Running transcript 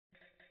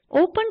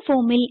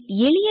OpenFOAMல்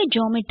எளிய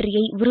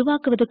ஜியோமெட்ரியை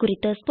உருவாக்குவது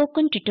குறித்த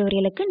ஸ்போக்கன்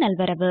டியூட்டோரியலுக்கு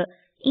நல்வரவு.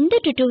 இந்த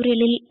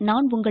டியூட்டோரியலில்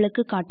நான்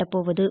உங்களுக்கு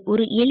காட்டப்போவது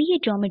ஒரு எளிய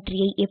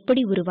ஜியோமெட்ரியை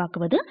எப்படி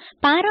உருவாக்குவது,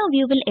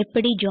 பாராவியூவில்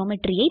எப்படி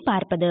ஜியோமெட்ரியை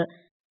பார்ப்பது.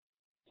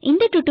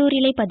 இந்த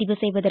டியூட்டோரியலை பதிவு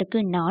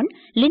செய்வதற்கு நான்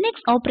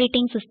லினக்ஸ்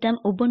ஆப்பரேட்டிங் சிஸ்டம்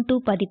உபுண்டு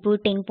பதிப்பு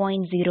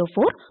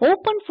 10.04,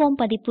 OpenFOAM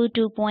பதிப்பு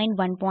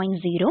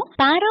 2.1.0,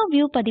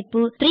 பாராவியூ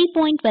பதிப்பு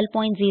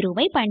 3.12.0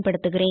 ஐ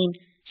பயன்படுத்துகிறேன்.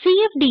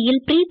 CFDயில்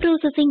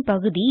ப்ரீப்ராசசிங்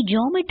பகுதி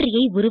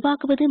ஜியோமெட்ரியை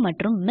உருவாக்குவது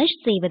மற்றும்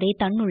மெஷ் செய்வதை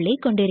தன்னுள்ளே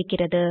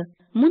கொண்டிருக்கிறது.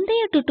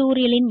 முந்தைய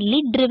டியூட்டோரியலின்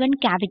லிட் driven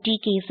cavity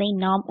கேஸை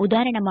நாம்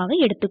உதாரணமாக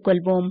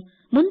எடுத்துக்கொள்வோம்.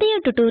 முந்தைய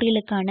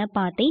டியூட்டோரியலுக்கான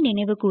பாத்தை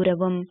நினைவு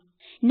கூறவும்.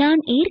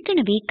 நான்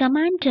ஏற்கனவே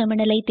கமாண்ட்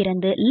டெர்மினலை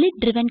திறந்து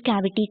லிட் driven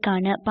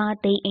cavityக்கான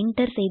பாத்தை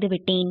என்டர்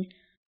செய்துவிட்டேன்.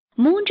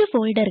 3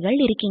 போல்டர்கள்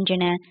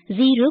இருக்கின்றன: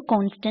 0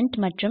 கான்ஸ்டன்ட்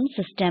மற்றும்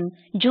சிஸ்டம்.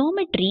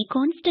 ஜியோமெட்ரி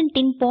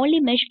கான்ஸ்டன்ட்டின்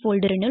பாலிமெஷ்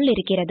போல்டரினுள்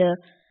இருக்கிறது.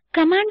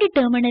 கமாண்ட்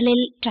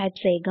டெர்மினலில் டைப்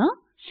செய்க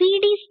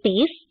cd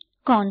ஸ்பேஸ்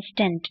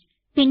கான்ஸ்டன்ட்,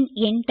 பின்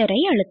என்டரை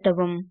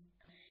அழுத்தவும்.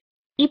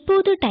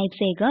 இப்போது டைப்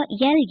செய்க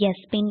ls,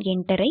 பின்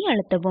என்டரை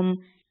அழுத்தவும்.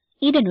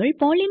 இதனுள்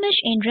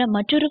பாலிமெஷ் என்ற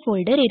மற்றொரு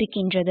போல்டர்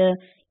இருக்கின்றது.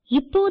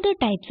 இப்போது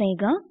டைப்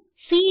செய்க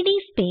cd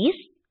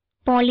ஸ்பேஸ்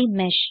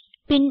பாலிமெஷ்,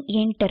 பின்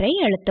என்டரை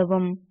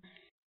அழுத்தவும்.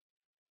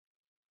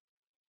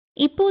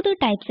 இப்போது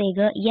டைப்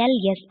செய்க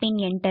ls, பின்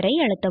என்டரை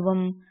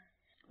அழுத்தவும்.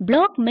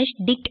 பிளாக் மெஷ்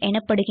டிக்ட்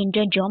எனப்படுகின்ற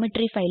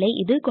ஜியோமெட்ரி ஃபைலை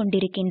இது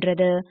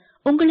கொண்டிருக்கின்றது.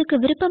 உங்களுக்கு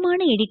விருப்பமான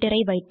எடிட்டரை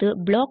வைத்து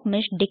பிளாக்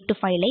மெஷ் டிக்ட்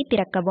ஃபைலை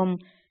திறக்கவும்.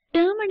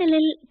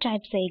 டெர்மினலில்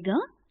டைப் செய்க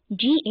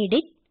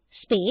gedit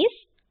space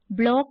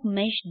black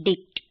mesh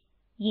dict.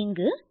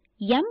 இங்கு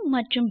M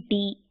மற்றும்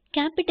D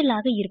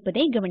கேப்பிட்டலாக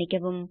இருப்பதை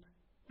கவனிக்கவும்.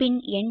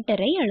 பின்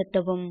என்டரை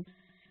அழுத்தவும்.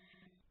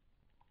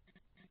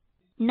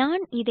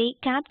 நான் இதை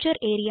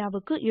கேப்சர்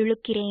ஏரியாவுக்கு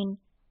இழுக்கிறேன்.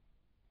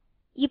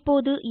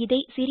 இப்போது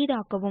இதை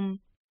சிறிதாக்கவும்.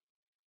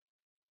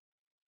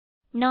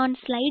 நான்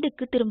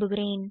ஸ்லைடுக்கு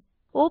திரும்புகிறேன்.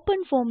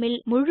 OpenFOAMல்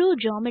முழு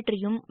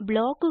ஜியோமெட்ரியும்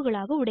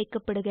பிளாக்குகளாக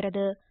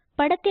உடைக்கப்படுகிறது.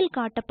 படத்தில்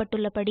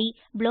காட்டப்பட்டுள்ளபடி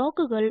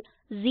பிளாக்குகள்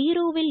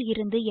 0வில்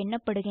இருந்து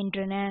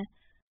எண்ணப்படுகின்றன.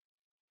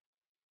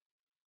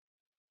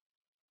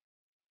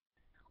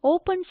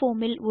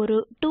 OpenFOAMல் ஒரு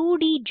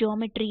 2D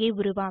ஜியோமெட்ரியை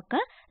உருவாக்க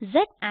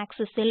Z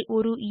ஆக்சிஸில்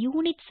ஒரு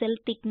யூனிட் செல்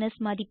திக்னஸ்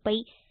மதிப்பை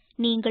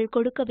நீங்கள்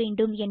கொடுக்க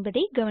வேண்டும்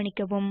என்பதை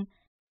கவனிக்கவும்.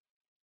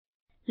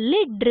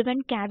 லிட்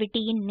driven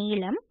cavityயின்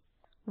நீளம்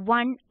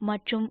 1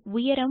 மற்றும்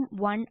உயரம்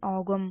 1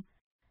 ஆகும்.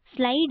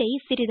 ஸ்லைடை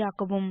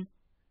சிறிதாக்கவும்.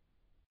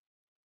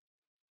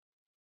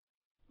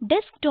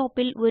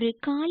 டெஸ்க்டாப்பில் ஒரு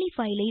காலி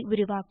ஃபைலை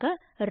உருவாக்க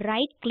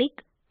right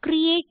click,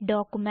 create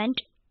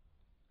document,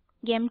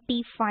 empty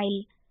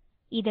file.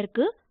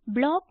 இதற்கு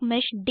பிளாக்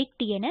மெஷ்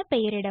டிக்ட் என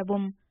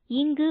பெயரிடவும்.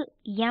 இங்கு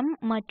M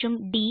மற்றும்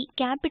D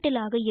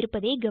கேப்பிட்டலாக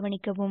இருப்பதை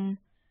கவனிக்கவும்.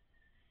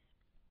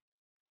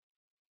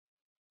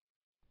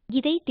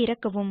 இதை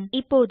திறக்கவும்.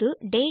 இப்போது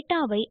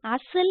டேட்டாவை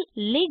அசல்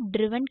lid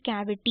driven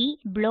cavity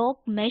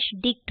black mesh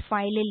dict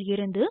ஃபைலில்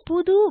இருந்து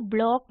புது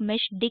பிளாக்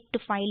மெஷ் டிக்ட்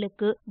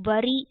ஃபைலுக்கு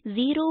வரி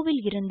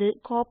 0வில் இருந்து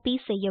காப்பி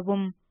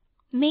செய்யவும்.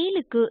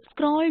 மேலுக்கு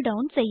ஸ்க்ரால்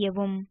டவுன்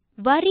செய்யவும்.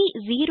 வரி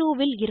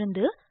 0வில்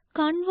இருந்து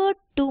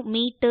கன்வெர்ட் டு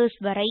மீட்டர்ஸ்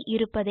வரை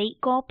இருப்பதை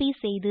காப்பி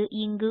செய்து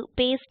இங்கு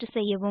பேஸ்ட்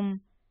செய்யவும்.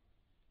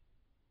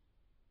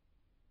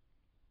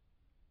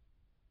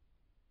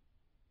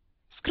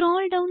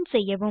 ஸ்க்ரால் டவுன்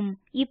செய்யவும்.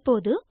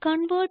 இப்போது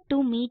கன்வெர்ட் டு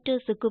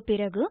மீட்டர்ஸுக்கு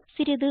பிறகு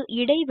சிறிது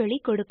இடைவெளி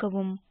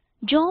கொடுக்கவும்.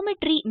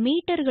 ஜியோமெட்ரி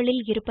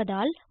மீட்டர்களில்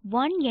இருப்பதால்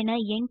 1 என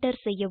என்டர்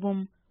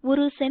செய்யவும்.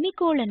 ஒரு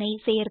செமிகோலனை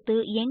சேர்த்து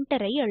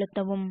என்டரை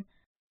அழுத்தவும்.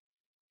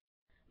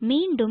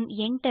 மீண்டும்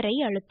என்டரை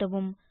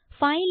அழுத்தவும்.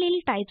 ஃபைலில்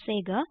டைப்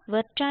செய்க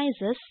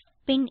வெர்டைசஸ்,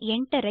 பின்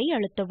என்டரை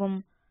அழுத்தவும்.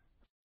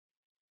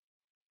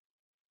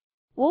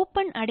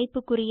 ஓப்பன்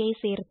அடைப்புக்குறியை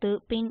சேர்த்து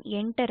பின்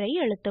என்டரை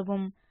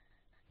அழுத்தவும்.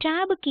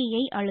 டாப்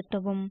கீயை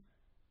அழுத்தவும்.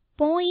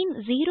 பாயிண்ட்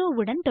 0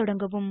 உடன்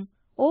தொடங்கவும்.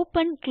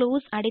 Open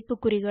close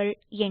அடைப்புக்குறிகள்,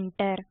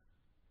 enter.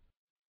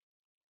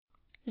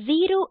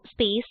 0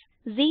 space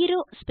 0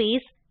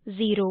 space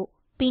 0,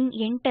 பின்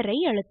என்டரை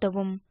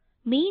அழுத்தவும்.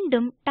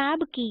 மீண்டும்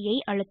டாப் கீயை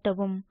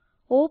அழுத்தவும்.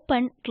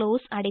 ஓப்பன்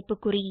க்ளோஸ்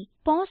அடைப்புக்குறி.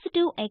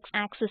 பாசிட்டிவ் எக்ஸ்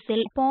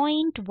ஆக்சிஸில்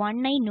பாயிண்ட்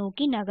 1 ஐ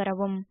நோக்கி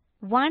நகரவும்.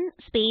 1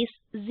 ஸ்பேஸ்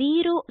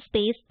 0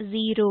 ஸ்பேஸ்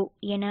 0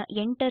 என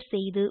என்டர்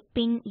செய்து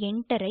பின்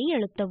என்டரை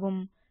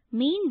அழுத்தவும்.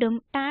 மீண்டும்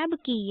டாப்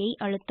கீயை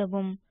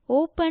அழுத்தவும்.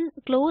 ஓப்பன்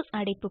க்ளோஸ்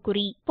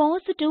அடைப்புக்குறி.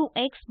 பாசிட்டிவ்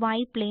XY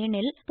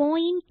பிளேனில்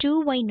பாயிண்ட் 2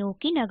 ஐ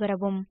நோக்கி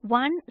நகரவும்.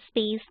 1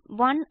 ஸ்பேஸ்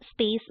 1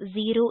 ஸ்பேஸ்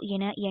 0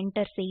 என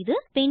என்டர் செய்து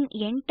பின்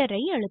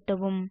என்டரை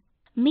அழுத்தவும்.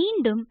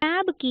 மீண்டும்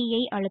டாப்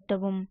கீயை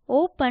அழுத்தவும்.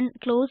 ஓப்பன்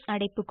க்ளோஸ்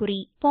அடைப்புக்குறி.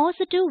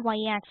 பாசிட்டிவ் Y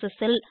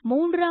ஆக்சிஸில்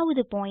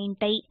மூன்றாவது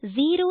பாயிண்டை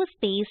 0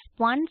 ஸ்பேஸ்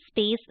 1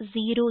 ஸ்பேஸ்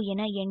 0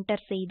 என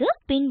என்டர் செய்து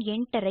பின்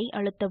என்டரை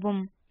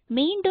அழுத்தவும்.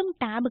 மீண்டும்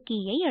டாப்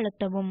கீயை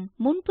அழுத்தவும்.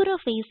 முன்புற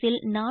ஃபேஸில்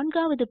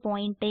நான்காவது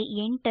பாயிண்டை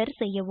என்டர்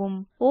செய்யவும்.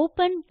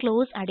 ஓப்பன்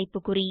க்ளோஸ்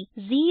அடைப்புக்குறி.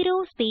 0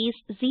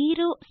 ஸ்பேஸ்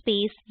 0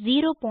 ஸ்பேஸ்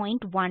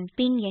 0.1,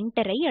 பின்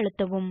என்டரை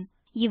அழுத்தவும்.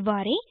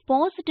 இவ்வாறே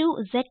பாசிட்டிவ்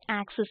Z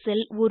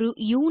ஆக்சிஸில் ஒரு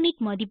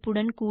யூனிட்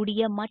மதிப்புடன்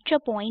கூடிய மற்ற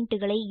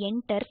பாயிண்ட்களை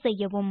என்டர்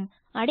செய்யவும்.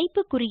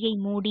 அடைப்புக்குறியை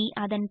மூடி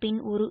அதன் பின்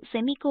ஒரு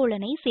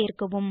செமிகோலனை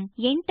சேர்க்கவும்.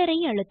 என்டரை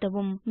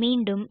அழுத்தவும்.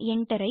 மீண்டும்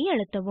என்டரை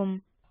அழுத்தவும்.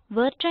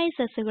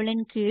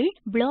 வெர்டைசஸ்களின் கீழ்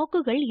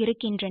ப்ளாக்குகள்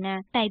இருக்கின்றன.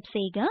 டைப்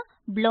செய்க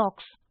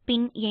blocks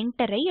பின்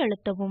என்டரை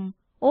அழுத்தவும்.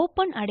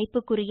 ஓபன்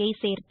அடைப்புக்குறியை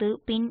சேர்த்து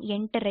பின்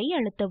என்டரை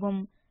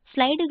அழுத்தவும்.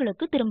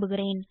 ஸ்லைடுகளுக்கு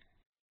திரும்புகிறேன்.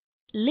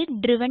 lid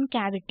driven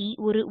cavity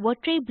ஒரு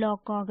ஒற்றை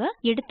பிளாக்காக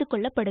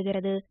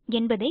எடுத்துக்கொள்ளப்படுகிறது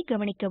என்பதை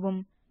கவனிக்கவும்.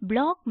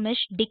 Black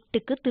mesh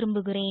டிக்ட்க்கு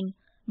திரும்புகிறேன்.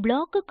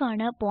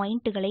 பிளாக்குக்கான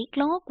பாயிண்ட்களை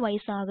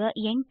clockwise ஆக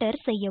என்டர்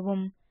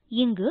செய்யவும்.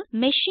 இங்கு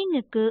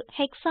மெஷிங்க்கு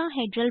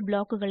ஹெக்ஸாஹெட்ரல்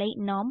பிளாக்குகளை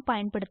நாம்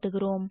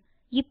பயன்படுத்துகிறோம்.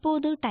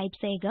 இப்போது டைப்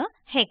செய்க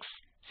ஹெக்ஸ்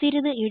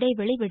சிறிது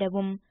இடைவெளி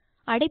விடவும்.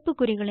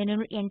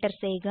 அடைப்புக்குறிகளினுள் என்டர்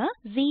செய்க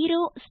 0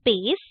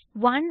 space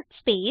 1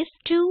 space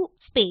 2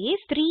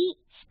 space 3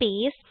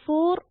 space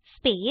 4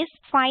 space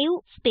 5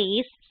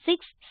 space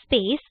 6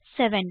 space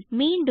 7.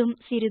 மீண்டும்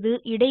சிறிது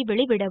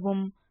இடைவெளி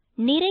விடவும்.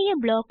 நிறைய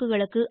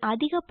பிளாக்குகளுக்கு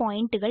அதிக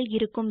பாயிண்டுகள்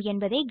இருக்கும்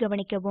என்பதை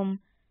கவனிக்கவும்.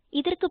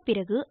 இதற்கு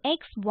பிறகு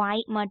X, Y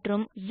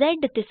மற்றும்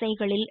Z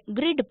திசைகளில்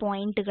கிரிட்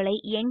பாயிண்டுகளை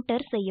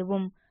என்டர்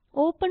செய்யவும்.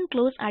 ஓபன்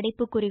க்ளோஸ்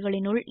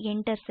அடைப்புக்குறிகளினுள்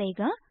என்டர்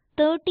செய்க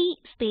 30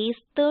 ஸ்பேஸ்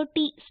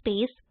 30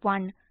 ஸ்பேஸ்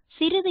 1.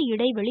 சிறிது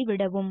இடைவெளி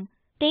விடவும்.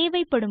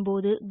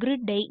 தேவைப்படும்போது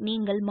கிரிட்டை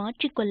நீங்கள்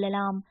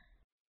மாற்றிக்கொள்ளலாம்.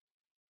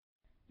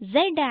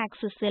 Z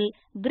ஆக்சிஸில்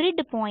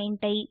கிரிட்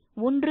பாயிண்டை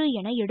 1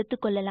 என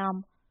எடுத்துக்கொள்ளலாம்.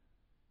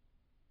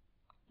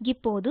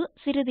 இப்போது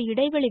சிறிது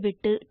இடைவெளி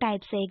விட்டு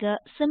டைப் செய்க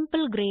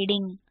சிம்பிள்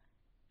கிரேடிங்.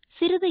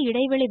 சிறிது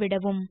இடைவெளி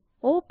விடவும்.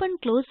 ஓபன்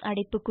க்ளோஸ்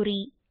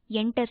அடைப்புக்குறி.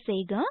 என்டர்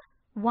செய்க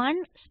 1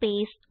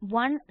 ஸ்பேஸ்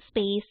 1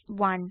 ஸ்பேஸ்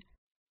 1.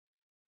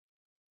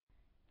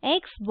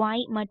 X, Y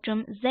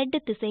மற்றும் Z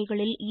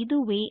திசைகளில்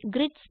இதுவே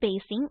கிரிட்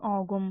ஸ்பேசிங்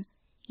ஆகும்.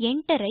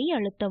 என்டரை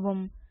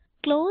அழுத்தவும்.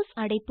 க்ளோஸ்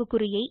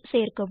அடைப்புக்குறியை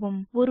சேர்க்கவும்.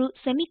 ஒரு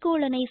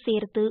செமிகோலனை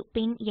சேர்த்து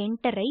பின்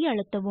என்டரை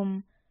அழுத்தவும்.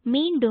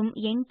 மீண்டும்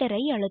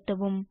என்டரை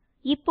அழுத்தவும்.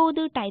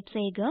 இப்போது டைப்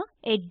செய்க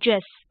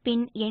எட்ஜஸ்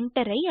பின்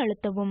என்டரை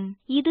அழுத்தவும்.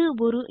 இது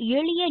ஒரு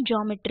எளிய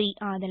ஜியோமெட்ரி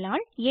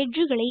ஆதலால்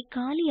எட்ஜுகளை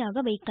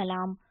காலியாக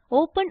வைக்கலாம்.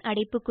 ஓபன்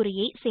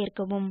அடைப்புக்குறியை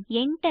சேர்க்கவும்.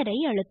 என்டரை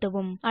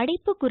அழுத்தவும்.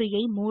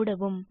 அடைப்புக்குறியை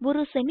மூடவும்.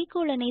 ஒரு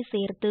செமிகோலனை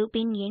சேர்த்து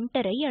பின்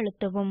என்டரை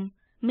அழுத்தவும்.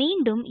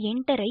 மீண்டும்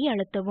என்டரை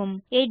அழுத்தவும்.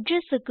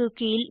 எட்ஜஸ்க்கு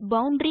கீழ்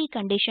பவுண்டரி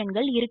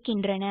கண்டிஷன்கள்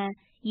இருக்கின்றன.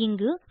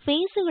 இங்கு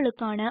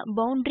ஃபேஸ்களுக்கான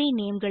பவுண்டரி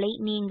நேம்களை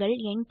நீங்கள்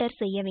என்டர்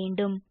செய்ய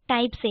வேண்டும்.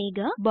 டைப்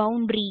செய்க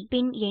பவுண்டரி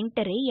பின்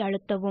என்டரை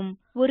அழுத்தவும்.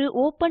 ஒரு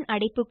ஓபன்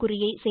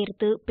அடைப்புக்குறியை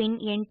சேர்த்து பின்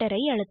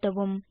என்டரை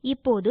அழுத்தவும்.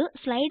 இப்போது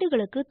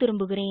ஸ்லைடுகளுக்கு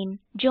திரும்புகிறேன்.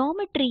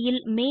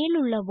 ஜியோமெட்ரியில்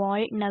மேலுள்ள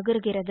வால்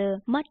நகர்கிறது.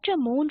 மற்ற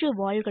 3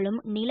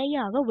 வால்களும்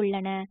நிலையாக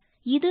உள்ளன.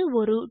 இது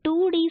ஒரு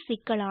 2D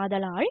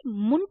சிக்கலாதலால்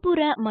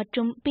முன்புற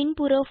மற்றும்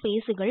பின்புற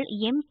ஃபேஸ்கள்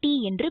எம்ப்டி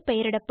என்று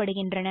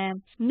பெயரிடப்படுகின்றன.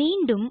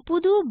 மீண்டும்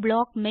புது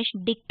பிளாக் மெஷ்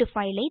டிக்ட்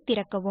ஃபைலை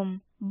திறக்கவும்.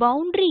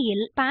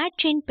 பவுண்டரியில்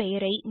பேட்சின்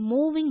பெயரை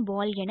மூவிங்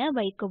வால் என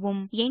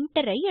வைக்கவும்.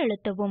 என்டரை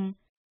அழுத்தவும்.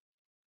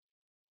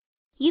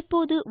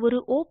 இப்போது ஒரு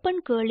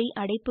ஓபன் கர்லி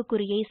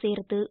அடைப்புக்குறியை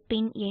சேர்த்து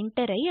பின்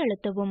என்டரை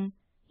அழுத்தவும்.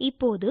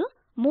 இப்போது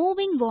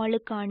மூவிங்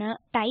வாலுக்கான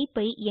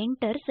டைப்பை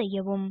என்டர்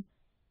செய்யவும்.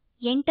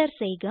 என்டர்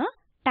செய்க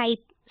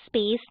டைப்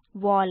ஸ்பேஸ்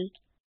வால்.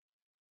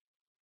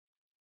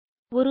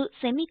 ஒரு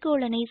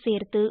செமிகோலனை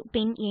சேர்த்து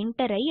பின்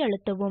என்டரை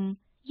அழுத்தவும்.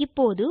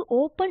 இப்போது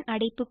ஓபன்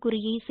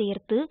அடைப்புக்குறியை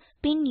சேர்த்து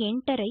பின்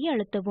என்டரை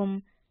அழுத்தவும்.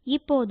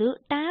 இப்போது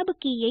டாப்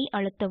கீயை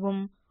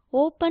அழுத்தவும்.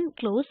 ஓபன்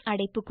க்ளோஸ்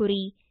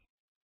அடைப்புக்குறி.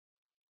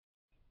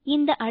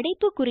 இந்த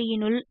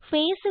அடைப்புக்குறியினுள்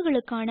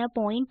ஃபேஸ்களுக்கான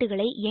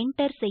பாயிண்ட்களை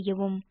என்டர்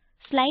செய்யவும்.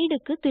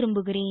 ஸ்லைடுக்கு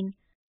திரும்புகிறேன்.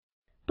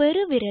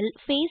 பெருவிரல்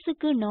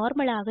ஃபேஸ்க்கு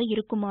நார்மலாக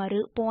இருக்குமாறு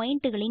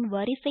பாயிண்ட்களின்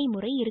வரிசை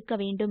முறை இருக்க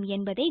வேண்டும்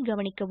என்பதை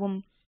கவனிக்கவும்.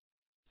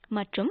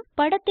 மற்றும்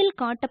படத்தில்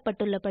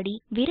காட்டப்பட்டுள்ளபடி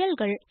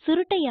விரல்கள்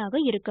சுருட்டையாக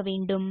இருக்க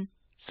வேண்டும்.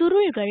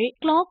 சுருள்கள்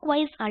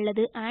clockwise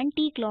அல்லது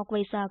ஆன்டி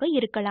clockwise ஆக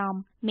இருக்கலாம்.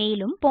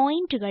 மேலும்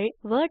பாயிண்ட்கள்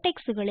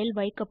வெர்டெக்ஸ்களில்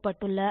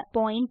வைக்கப்பட்டுள்ள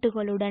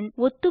பாயிண்ட்களுடன்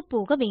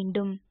ஒத்துப்போக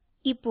வேண்டும்.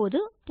 இப்போது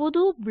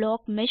புது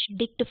பிளாக் மெஷ்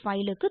டிக்ட்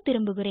ஃபைலுக்கு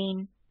திரும்புகிறேன்.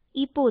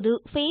 இப்போது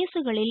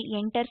ஃபேஸ்களில்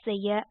என்டர்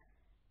செய்ய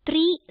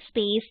 3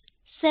 ஸ்பேஸ்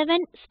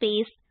 7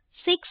 ஸ்பேஸ்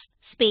 6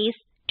 ஸ்பேஸ்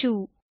 2.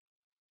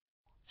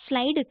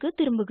 ஸ்லைடுக்கு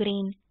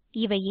திரும்புகிறேன்.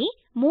 இவையே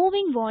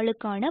மூவிங்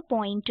வாலுக்கான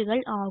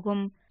பாயிண்ட்கள்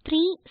ஆகும்.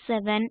 3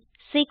 7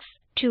 6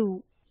 2.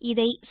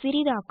 இதை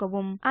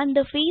சிறிதாக்கவும். அந்த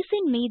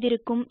ஃபேஸின்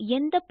மீதிருக்கும்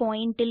எந்த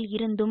பாயிண்டில்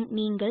இருந்தும்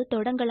நீங்கள்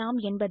தொடங்கலாம்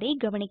என்பதை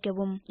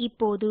கவனிக்கவும்.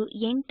 இப்போது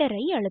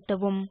என்டரை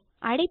அழுத்தவும்.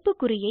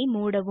 அடைப்புக்குறியை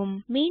மூடவும்.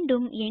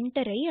 மீண்டும்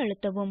என்டரை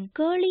அழுத்தவும்.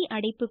 கர்லி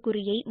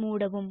அடைப்புக்குறியை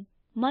மூடவும்.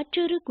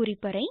 மற்றொரு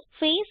குறிப்பறை.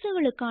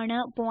 ஃபேஸ்களுக்கான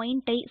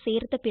பாயிண்டை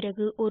சேர்த்த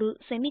பிறகு ஒரு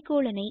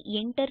செமிகோலனை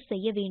என்டர்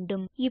செய்ய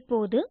வேண்டும்.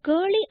 இப்போது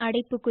கர்லி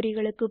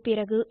அடைப்புக்குறிகளுக்கு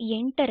பிறகு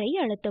என்டரை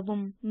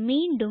அழுத்தவும்.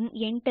 மீண்டும்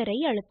என்டரை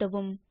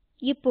அழுத்தவும்.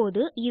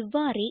 இப்போது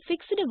இவ்வாறே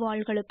ஃபிக்ஸ்டு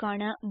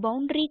வால்களுக்கான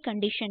பவுண்டரி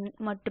கண்டிஷன்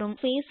மற்றும்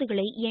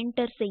ஃபேஸ்களை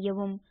என்டர்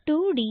செய்யவும்.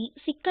 2D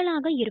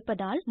சிக்கலாக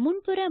இருப்பதால்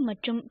முன்புற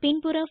மற்றும்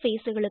பின்புற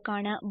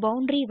ஃபேஸ்களுக்கான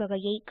பவுண்டரி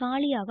வகையை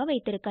காலியாக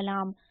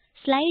வைத்திருக்கலாம்.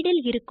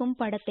 ஸ்லைடில் இருக்கும்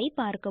படத்தை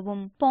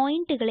பார்க்கவும்.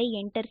 பாயிண்ட்களை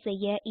என்டர்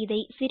செய்ய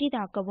இதை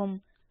சிறிதாக்கவும்.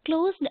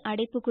 க்ளோஸ்ட்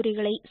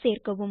அடைப்புக்குறிகளை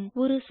சேர்க்கவும்.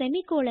 ஒரு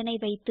செமிகோலனை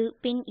வைத்து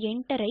பின்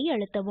என்டரை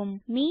அழுத்தவும்.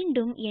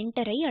 மீண்டும்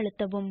என்டரை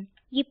அழுத்தவும்.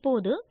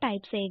 இப்போது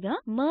டைப் செய்க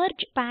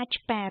merge patch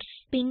pairs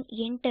பின்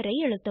என்டரை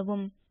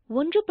அழுத்தவும்.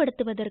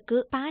 ஒன்றுபடுத்துவதற்கு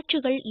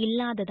பேட்சுகள்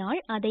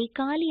இல்லாததால் அதை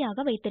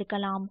காலியாக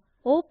வைத்திருக்கலாம்.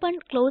 ஓபன்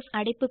க்ளோஸ்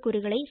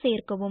அடைப்புக்குறிகளை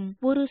சேர்க்கவும்.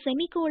 ஒரு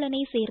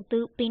செமிகோலனை சேர்த்து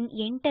பின்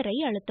என்டரை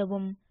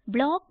அழுத்தவும்.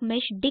 பிளாக்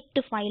மெஷ்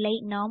டிக்ட் ஃபைலை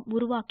நாம்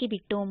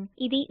உருவாக்கிவிட்டோம்.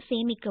 இதை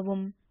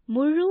சேமிக்கவும்.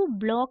 முழு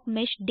பிளாக்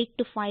மெஷ்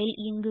டிக்ட் ஃபைல்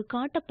இங்கு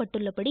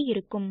காட்டப்பட்டுள்ளபடி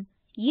இருக்கும்.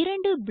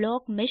 2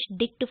 பிளாக் மெஷ்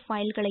டிக்ட்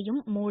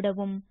ஃபைல்களையும்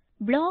மூடவும்.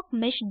 பிளாக்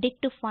மெஷ்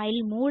டிக்ட் ஃபைல்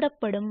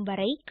மூடப்படும்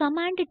வரை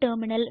கமாண்ட்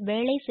டெர்மினல்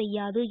வேலை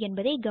செய்யாது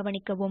என்பதை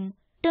கவனிக்கவும்.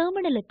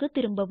 டெர்மினலுக்கு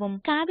திரும்பவும்.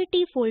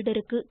 கேவிட்டி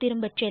போல்டருக்கு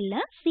திரும்பச் செல்ல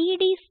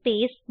சிடி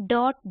ஸ்பேஸ்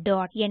டாட்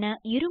டாட் என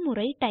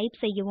இருமுறை டைப்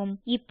செய்யவும்.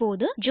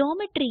 இப்போது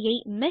ஜியோமெட்ரியை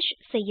மெஷ்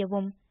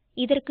செய்யவும்.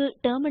 இதற்கு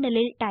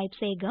டெர்மினலில் டைப்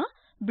செய்க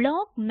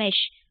பிளாக்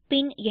மெஷ்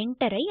பின்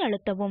என்டரை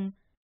அழுத்தவும்.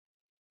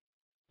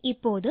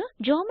 இப்போது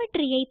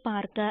ஜியோமெட்ரியை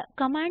பார்க்க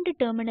கமாண்ட்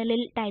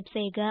டெர்மினலில் டைப்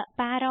செய்க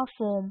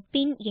paraFoam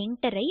பின்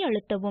என்டரை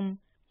அழுத்தவும்.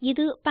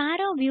 இது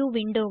பாராவியூ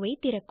விண்டோவை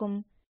திறக்கும்.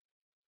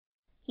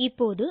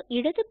 இப்போது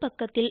இடது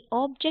பக்கத்தில்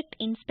ஆப்ஜெக்ட்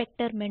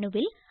இன்ஸ்பெக்டர்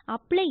மெனுவில்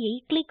அப்ளையை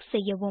கிளிக்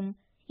செய்யவும்.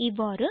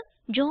 இவ்வாறு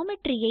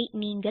ஜியோமெட்ரியை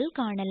நீங்கள்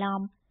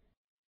காணலாம்.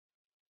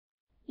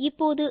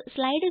 இப்போது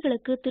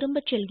ஸ்லைடுகளுக்கு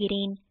திரும்பச்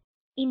செல்கிறேன்.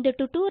 இந்த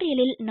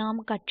டுடோரியலில்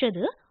நாம்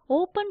கற்றது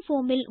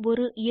OpenFOAMல்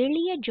ஒரு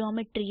எளிய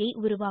ஜியோமெட்ரியை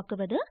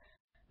உருவாக்குவது,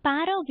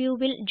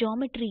 பாராவியூவில்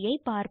ஜியோமெட்ரியை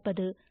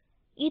பார்ப்பது.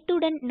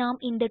 இத்துடன் நாம்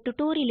இந்த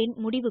டுடோரியலின்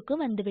முடிவுக்கு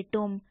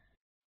வந்துவிட்டோம்.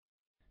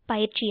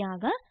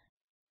 பயிற்சியாக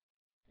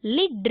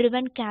lid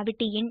driven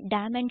cavityயின்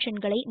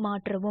டைமென்ஷன்களை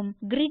மாற்றவும்.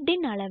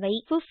 கிரிட்டின் அளவை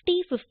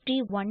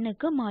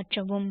 50-51க்கு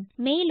மாற்றவும்.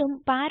 மேலும்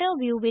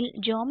பாராவியூவில்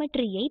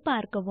ஜியோமெட்ரியை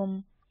பார்க்கவும்.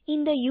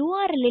 இந்த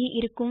URLல்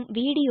இருக்கும்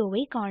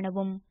வீடியோவை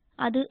காணவும்.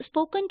 அது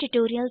ஸ்போக்கன்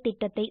டியூட்டோரியல்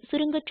திட்டத்தை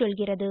சுருங்கச்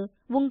சொல்கிறது.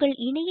 உங்கள்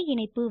இணைய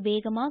இணைப்பு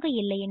வேகமாக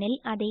இல்லையெனில்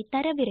அதை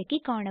தரவிறக்கி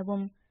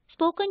காணவும்.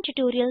 ஸ்போக்கன்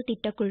டியூட்டோரியல்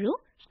திட்டக்குழு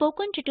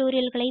ஸ்போக்கன்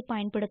டியூட்டோரியல்களை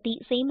பயன்படுத்தி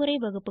செய்முறை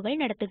வகுப்புகள்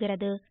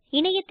நடத்துகிறது.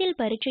 இணையத்தில்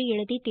பரீட்சை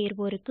எழுதி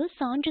தேர்வோருக்கு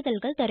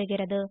சான்றிதழ்கள்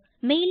தருகிறது.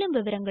 மேலும்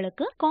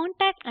விவரங்களுக்கு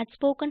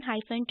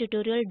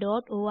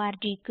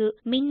contact@spoken-tutorial.org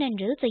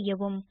மின்னஞ்சல்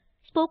செய்யவும்.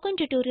 ஸ்போக்கன்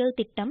டியூட்டோரியல்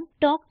திட்டம்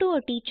டாக் டு எ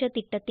டீச்சர்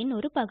திட்டத்தின்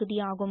ஒரு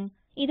பகுதியாகும்.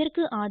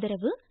 இதற்கு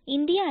ஆதரவு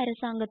இந்திய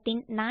அரசாங்கத்தின்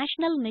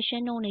national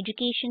mission on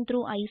education through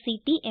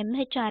ICT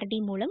MHRD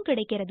மூலம்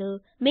கிடைக்கிறது.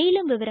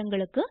 மேலும்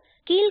விவரங்களுக்கு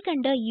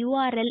கீழ்கண்ட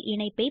URL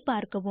இணைப்பை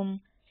பார்க்கவும்.